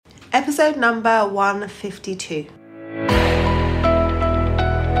episode number 152.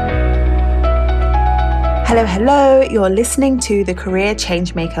 Hello, you're listening to the Career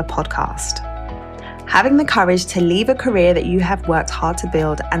Changemaker podcast. Having the courage to leave a career that you have worked hard to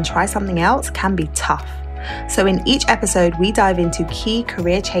build and try something else can be tough. So in each episode, we dive into key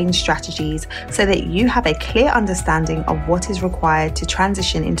career change strategies so that you have a clear understanding of what is required to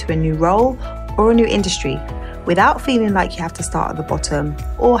transition into a new role or a new industry without feeling like you have to start at the bottom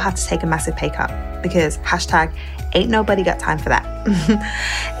or have to take a massive pay cut, because hashtag ain't nobody got time for that.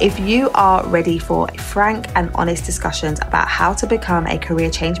 If you are ready for frank and honest discussions about how to become a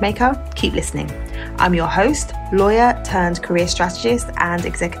career change maker, keep listening. I'm your host, lawyer turned career strategist and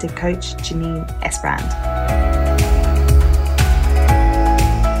executive coach, Janine Esbrand.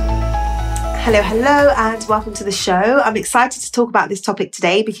 Hello, and welcome to the show. I'm excited to talk about this topic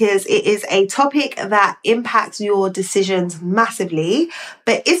today because it is a topic that impacts your decisions massively,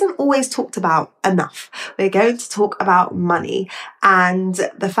 but isn't always talked about enough. We're going to talk about money and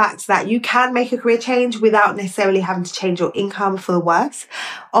the fact that you can make a career change without necessarily having to change your income for the worse.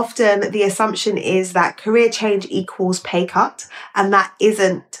 Often the assumption is that career change equals pay cut, and that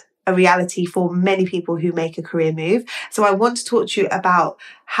isn't a reality for many people who make a career move. So I want to talk to you about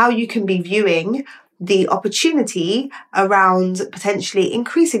how you can be viewing the opportunity around potentially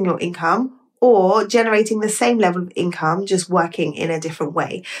increasing your income or generating the same level of income, just working in a different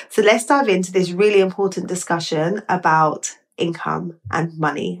way. So let's dive into this really important discussion about income and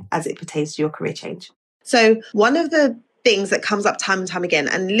money as it pertains to your career change. So one of the things that comes up time and time again,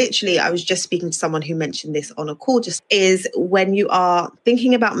 and literally I was just speaking to someone who mentioned this on a call, just is when you are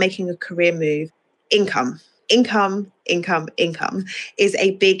thinking about making a career move, income is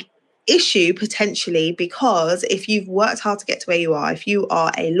a big issue potentially, because if you've worked hard to get to where you are, if you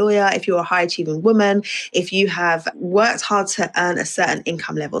are a lawyer, if you're a high achieving woman, if you have worked hard to earn a certain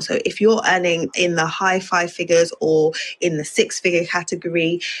income level, so if you're earning in the high 5 figures or in the 6-figure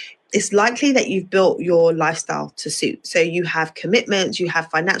category, it's likely that you've built your lifestyle to suit. So you have commitments, you have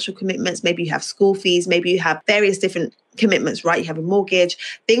financial commitments, maybe you have school fees, maybe you have various different commitments, right? You have a mortgage,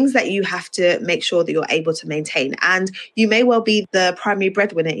 things that you have to make sure that you're able to maintain. And you may well be the primary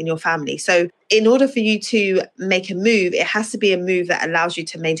breadwinner in your family. So in order for you to make a move, it has to be a move that allows you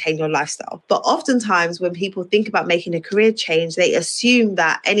to maintain your lifestyle. But oftentimes when people think about making a career change, they assume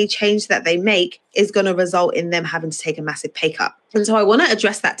that any change that they make is going to result in them having to take a massive pay cut. And so I want to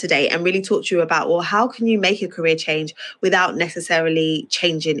address that today and really talk to you about, well, how can you make a career change without necessarily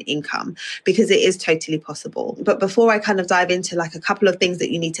changing income? Because it is totally possible. But before I kind of dive into like a couple of things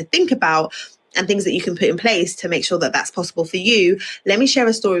that you need to think about and things that you can put in place to make sure that that's possible for you, let me share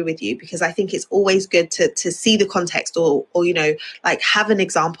a story with you, because I think it's always good to see the context or you know, like have an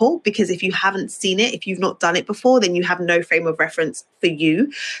example, because if you haven't seen it, if you've not done it before, then you have no frame of reference for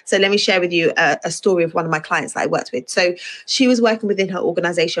you. So let me share with you a story of one of my clients that I worked with. So she was working within her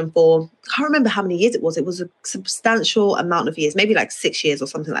organization for, I can't remember how many years it was. It was a substantial amount of years, maybe like 6 years or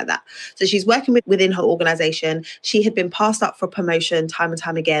something like that. So she's working within her organization. She had been passed up for promotion time and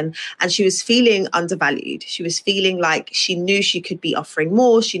time again, and she was feeling undervalued. She was feeling like she knew she could be offering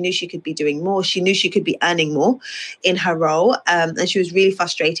more. She knew she could be doing more. She knew she could be earning more in her role. And she was really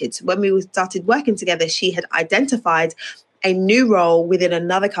frustrated. So when we started working together, she had identified a new role within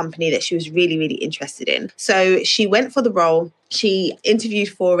another company that she was really, really interested in. So she went for the role, she interviewed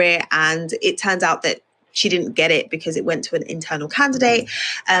for it, and it turned out that she didn't get it because it went to an internal candidate.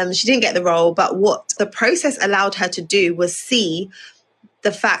 She didn't get the role, but what the process allowed her to do was see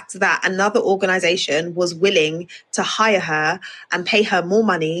the fact that another organization was willing to hire her and pay her more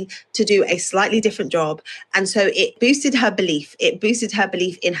money to do a slightly different job. And so it boosted her belief. It boosted her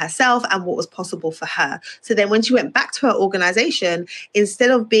belief in herself and what was possible for her. So then when she went back to her organization,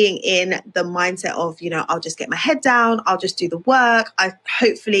 instead of being in the mindset of, you know, I'll just get my head down, I'll just do the work,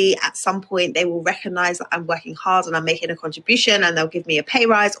 hopefully at some point they will recognize that I'm working hard and I'm making a contribution and they'll give me a pay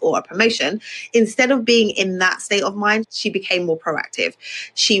rise or a promotion. Instead of being in that state of mind, she became more proactive.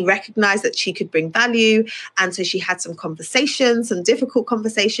 She recognized that she could bring value. And so she had some conversations, some difficult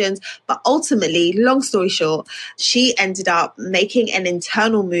conversations. But ultimately, long story short, she ended up making an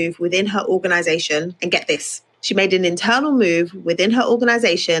internal move within her organization. And get this, she made an internal move within her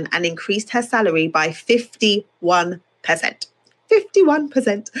organization and increased her salary by 51%.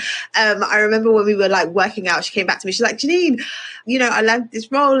 51%. I remember when we were like working out, she came back to me. She's like, Janine, you know, I landed this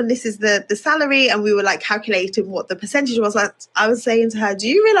role and this is the salary. And we were like calculating what the percentage was. Like, I was saying to her, do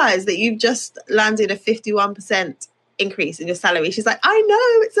you realize that you've just landed a 51% increase in your salary? She's like, I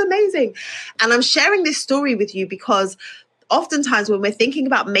know, it's amazing. And I'm sharing this story with you because oftentimes when we're thinking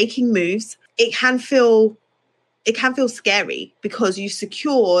about making moves, it can feel scary because you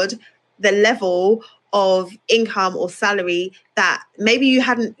secured the level of income or salary that maybe you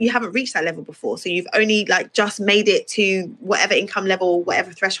haven't reached that level before. So you've only like just made it to whatever income level,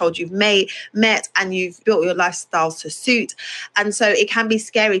 whatever threshold you've met, and you've built your lifestyles to suit. And so it can be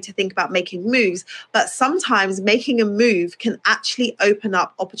scary to think about making moves, but sometimes making a move can actually open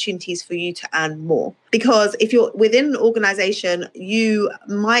up opportunities for you to earn more. Because if you're within an organization, you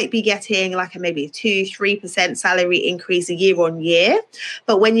might be getting like a maybe 2-3% salary increase year on year.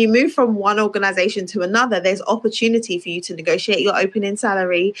 But when you move from one organization to another, there's opportunity for you to negotiate your opening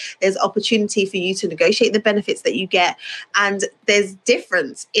salary. There's opportunity for you to negotiate the benefits that you get. And there's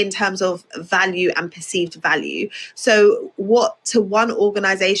difference in terms of value and perceived value. So what to one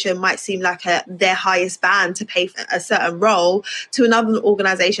organization might seem like their highest band to pay for a certain role, to another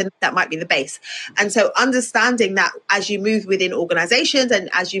organization that might be the base. And so understanding that as you move within organizations and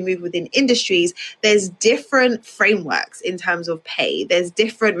as you move within industries, there's different frameworks in terms of pay. There's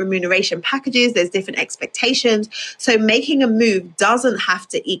different remuneration packages. There's different expectations. So making a move doesn't have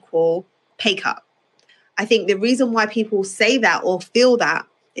to equal pay cut. I think the reason why people say that or feel that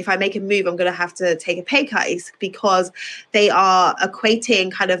if I make a move, I'm going to have to take a pay cut is because they are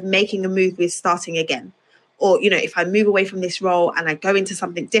equating kind of making a move with starting again. Or, if I move away from this role and I go into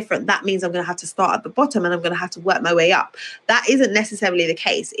something different, that means I'm going to have to start at the bottom and I'm going to have to work my way up. That isn't necessarily the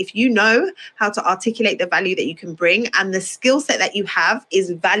case. If you know how to articulate the value that you can bring and the skill set that you have is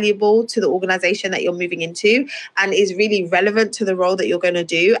valuable to the organization that you're moving into and is really relevant to the role that you're going to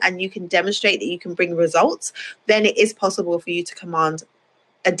do, and you can demonstrate that you can bring results, then it is possible for you to command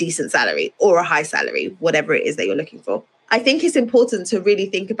a decent salary or a high salary, whatever it is that you're looking for. I think it's important to really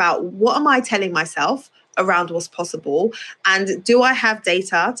think about, what am I telling myself around what's possible? And do I have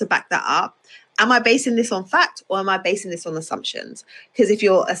data to back that up? Am I basing this on fact or am I basing this on assumptions? Because if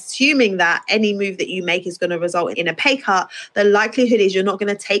you're assuming that any move that you make is going to result in a pay cut, the likelihood is you're not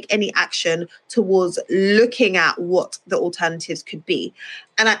going to take any action towards looking at what the alternatives could be.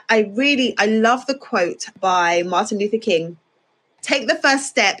 And I love the quote by Martin Luther King: take the first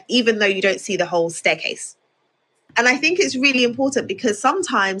step, even though you don't see the whole staircase. And I think it's really important because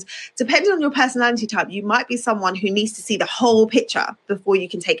sometimes, depending on your personality type, you might be someone who needs to see the whole picture before you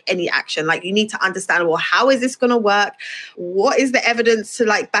can take any action. Like, you need to understand, well, how is this going to work? What is the evidence to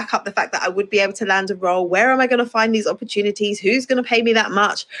like back up the fact that I would be able to land a role? Where am I going to find these opportunities? Who's going to pay me that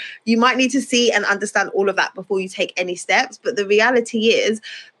much? You might need to see and understand all of that before you take any steps. But the reality is,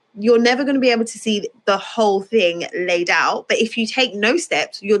 you're never going to be able to see the whole thing laid out. But if you take no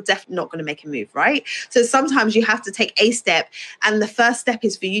steps, you're definitely not going to make a move, right? So sometimes you have to take a step. And the first step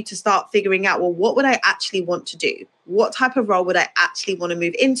is for you to start figuring out, well, what would I actually want to do? What type of role would I actually want to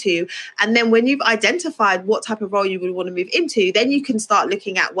move into? And then when you've identified what type of role you would want to move into, then you can start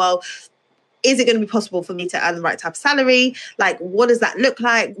looking at, well, is it going to be possible for me to earn the right type of salary? Like, what does that look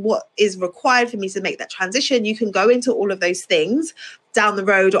like? What is required for me to make that transition? You can go into all of those things down the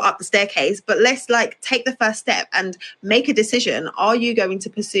road or up the staircase, but let's like take the first step and make a decision. Are you going to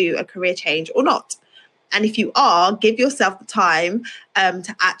pursue a career change or not? And if you are, give yourself the time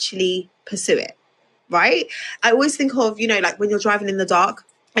to actually pursue it, right? I always think of, like when you're driving in the dark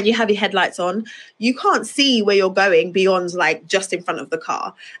and you have your headlights on, you can't see where you're going beyond like just in front of the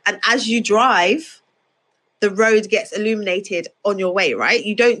car. And as you drive, the road gets illuminated on your way, right?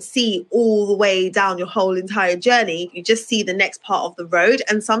 You don't see all the way down your whole entire journey. You just see the next part of the road.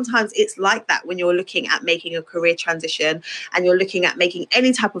 And sometimes it's like that when you're looking at making a career transition and you're looking at making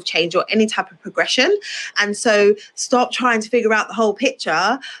any type of change or any type of progression. And so stop trying to figure out the whole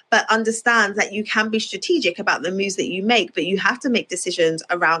picture, but understand that you can be strategic about the moves that you make, but you have to make decisions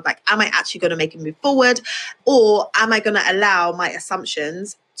around like, am I actually going to make a move forward, or am I going to allow my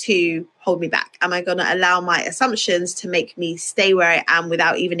assumptions to hold me back? Am I going to allow my assumptions to make me stay where I am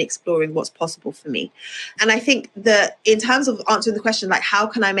without even exploring what's possible for me? And I think that in terms of answering the question, like, how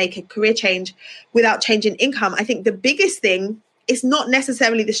can I make a career change without changing income? I think the biggest thing is not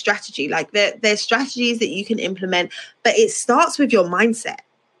necessarily the strategy. Like, there's strategies that you can implement, but it starts with your mindset.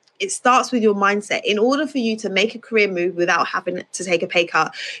 It starts with your mindset. In order for you to make a career move without having to take a pay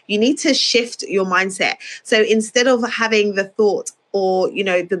cut, you need to shift your mindset. So instead of having the thought or,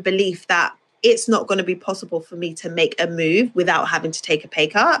 the belief that it's not going to be possible for me to make a move without having to take a pay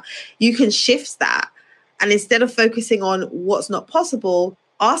cut, you can shift that. And instead of focusing on what's not possible,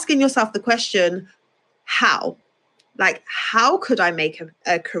 asking yourself the question, how? like, how could I make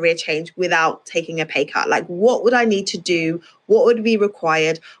a career change without taking a pay cut? Like, what would I need to do? What would be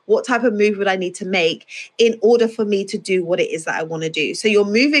required? What type of move would I need to make in order for me to do what it is that I want to do? So you're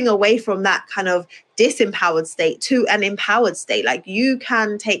moving away from that kind of disempowered state to an empowered state. Like, you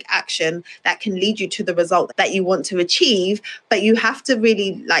can take action that can lead you to the result that you want to achieve, but you have to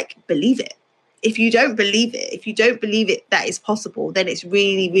really like believe it. If you don't believe it that is possible, then it's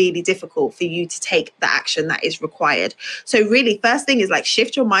really, really difficult for you to take the action that is required. So really, first thing is like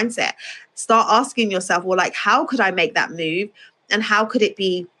shift your mindset. Start asking yourself, well, like, how could I make that move? And how could it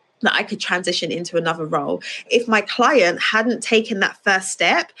be that I could transition into another role? If my client hadn't taken that first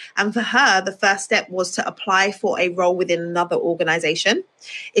step, and for her, the first step was to apply for a role within another organization,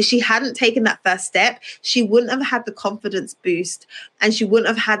 if she hadn't taken that first step, she wouldn't have had the confidence boost, and she wouldn't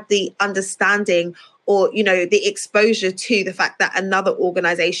have had the understanding or, you know, the exposure to the fact that another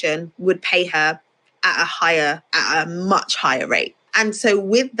organization would pay her at a much higher rate. And so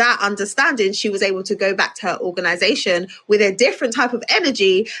with that understanding, she was able to go back to her organization with a different type of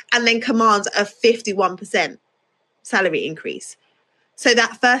energy and then command a 51% salary increase. So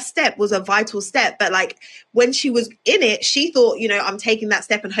that first step was a vital step. But like when she was in it, she thought, you know, I'm taking that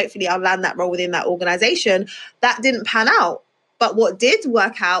step and hopefully I'll land that role within that organization. That didn't pan out. But what did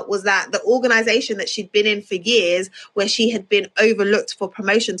work out was that the organization that she'd been in for years, where she had been overlooked for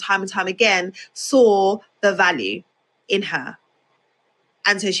promotion time and time again, saw the value in her.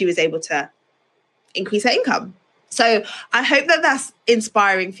 And so she was able to increase her income. So I hope that that's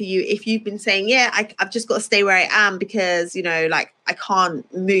inspiring for you. If you've been saying, yeah, I've just got to stay where I am because, you know, like I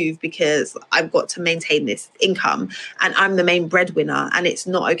can't move because I've got to maintain this income and I'm the main breadwinner and it's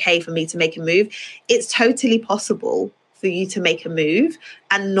not okay for me to make a move. It's totally possible for you to make a move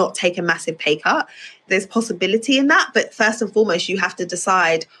and not take a massive pay cut. There's possibility in that. But first and foremost, you have to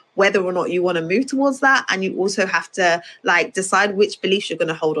decide whether or not you want to move towards that. And you also have to like decide which beliefs you're going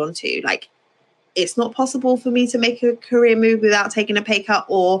to hold on to. Like, it's not possible for me to make a career move without taking a pay cut,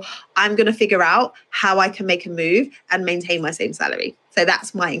 or I'm going to figure out how I can make a move and maintain my same salary. So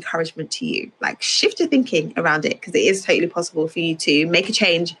that's my encouragement to you. Like, shift your thinking around it, because it is totally possible for you to make a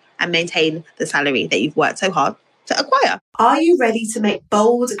change and maintain the salary that you've worked so hard to acquire. Are you ready to make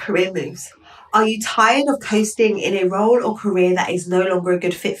bold career moves? Are you tired of coasting in a role or career that is no longer a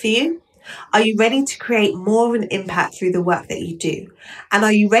good fit for you? Are you ready to create more of an impact through the work that you do? And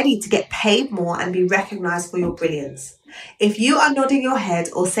are you ready to get paid more and be recognized for your brilliance? If you are nodding your head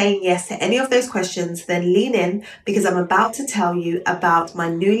or saying yes to any of those questions, then lean in, because I'm about to tell you about my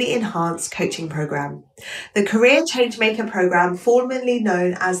newly enhanced coaching program. The Career Changemaker program, formerly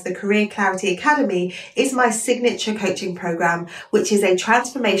known as the Career Clarity Academy, is my signature coaching program, which is a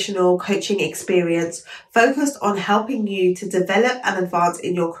transformational coaching experience focused on helping you to develop and advance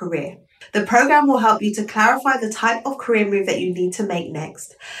in your career. The program will help you to clarify the type of career move that you need to make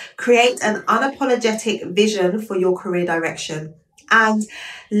next, create an unapologetic vision for your career direction, and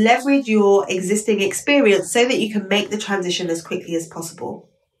leverage your existing experience so that you can make the transition as quickly as possible.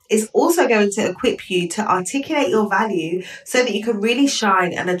 It's also going to equip you to articulate your value so that you can really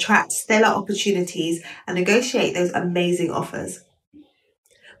shine and attract stellar opportunities and negotiate those amazing offers.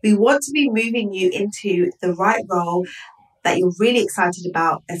 We want to be moving you into the right role that you're really excited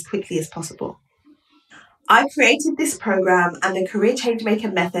about as quickly as possible. I created this program and the Career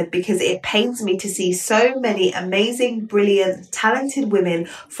Changemaker method because it pains me to see so many amazing, brilliant, talented women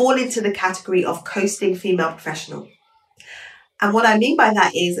fall into the category of coasting female professional. And what I mean by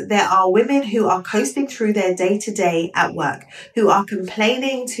that is there are women who are coasting through their day-to-day at work, who are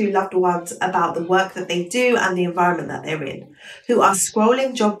complaining to loved ones about the work that they do and the environment that they're in, who are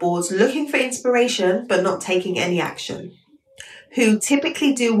scrolling job boards looking for inspiration but not taking any action, who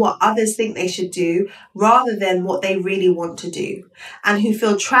typically do what others think they should do rather than what they really want to do, and who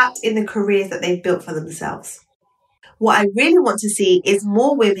feel trapped in the careers that they've built for themselves. What I really want to see is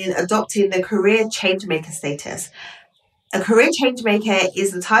more women adopting the career changemaker status. A career changemaker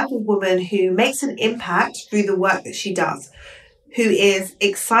is the type of woman who makes an impact through the work that she does, who is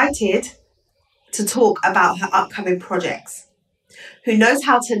excited to talk about her upcoming projects, who knows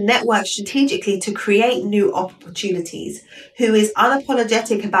how to network strategically to create new opportunities, who is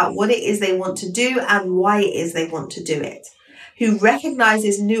unapologetic about what it is they want to do and why it is they want to do it, who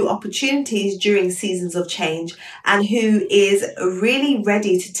recognizes new opportunities during seasons of change, and who is really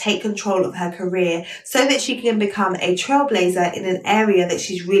ready to take control of her career so that she can become a trailblazer in an area that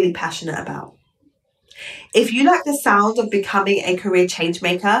she's really passionate about. If you like the sound of becoming a career change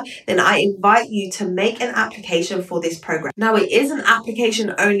maker, then I invite you to make an application for this program. Now, it is an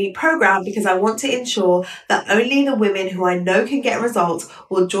application only program because I want to ensure that only the women who I know can get results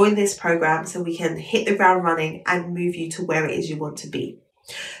will join this program so we can hit the ground running and move you to where it is you want to be.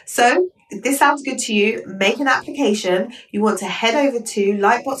 So if this sounds good to you, make an application. You want to head over to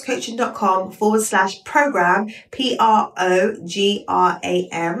lightboxcoaching.com/program,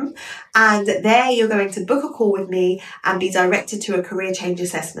 PROGRAM. And there you're going to book a call with me and be directed to a career change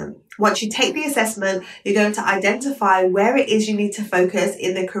assessment. Once you take the assessment, you're going to identify where it is you need to focus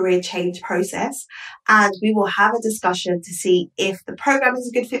in the career change process. And we will have a discussion to see if the program is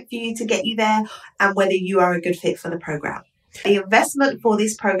a good fit for you to get you there and whether you are a good fit for the program. The investment for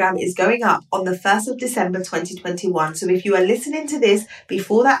this program is going up on the 1st of December 2021. So if you are listening to this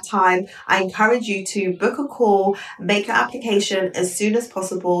before that time, I encourage you to book a call, make your application as soon as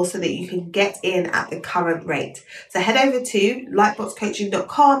possible so that you can get in at the current rate. So head over to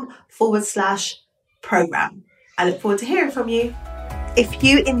lightboxcoaching.com/program. I look forward to hearing from you. If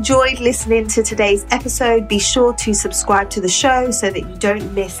you enjoyed listening to today's episode, be sure to subscribe to the show so that you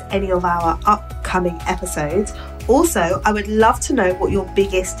don't miss any of our upcoming episodes. Also, I would love to know what your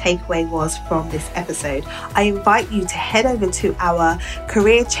biggest takeaway was from this episode. I invite you to head over to our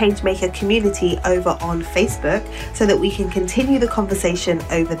Career Changemaker community over on Facebook so that we can continue the conversation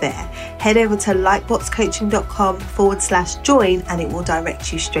over there. Head over to lightboxcoaching.com/join and it will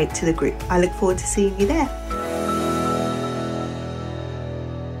direct you straight to the group. I look forward to seeing you there.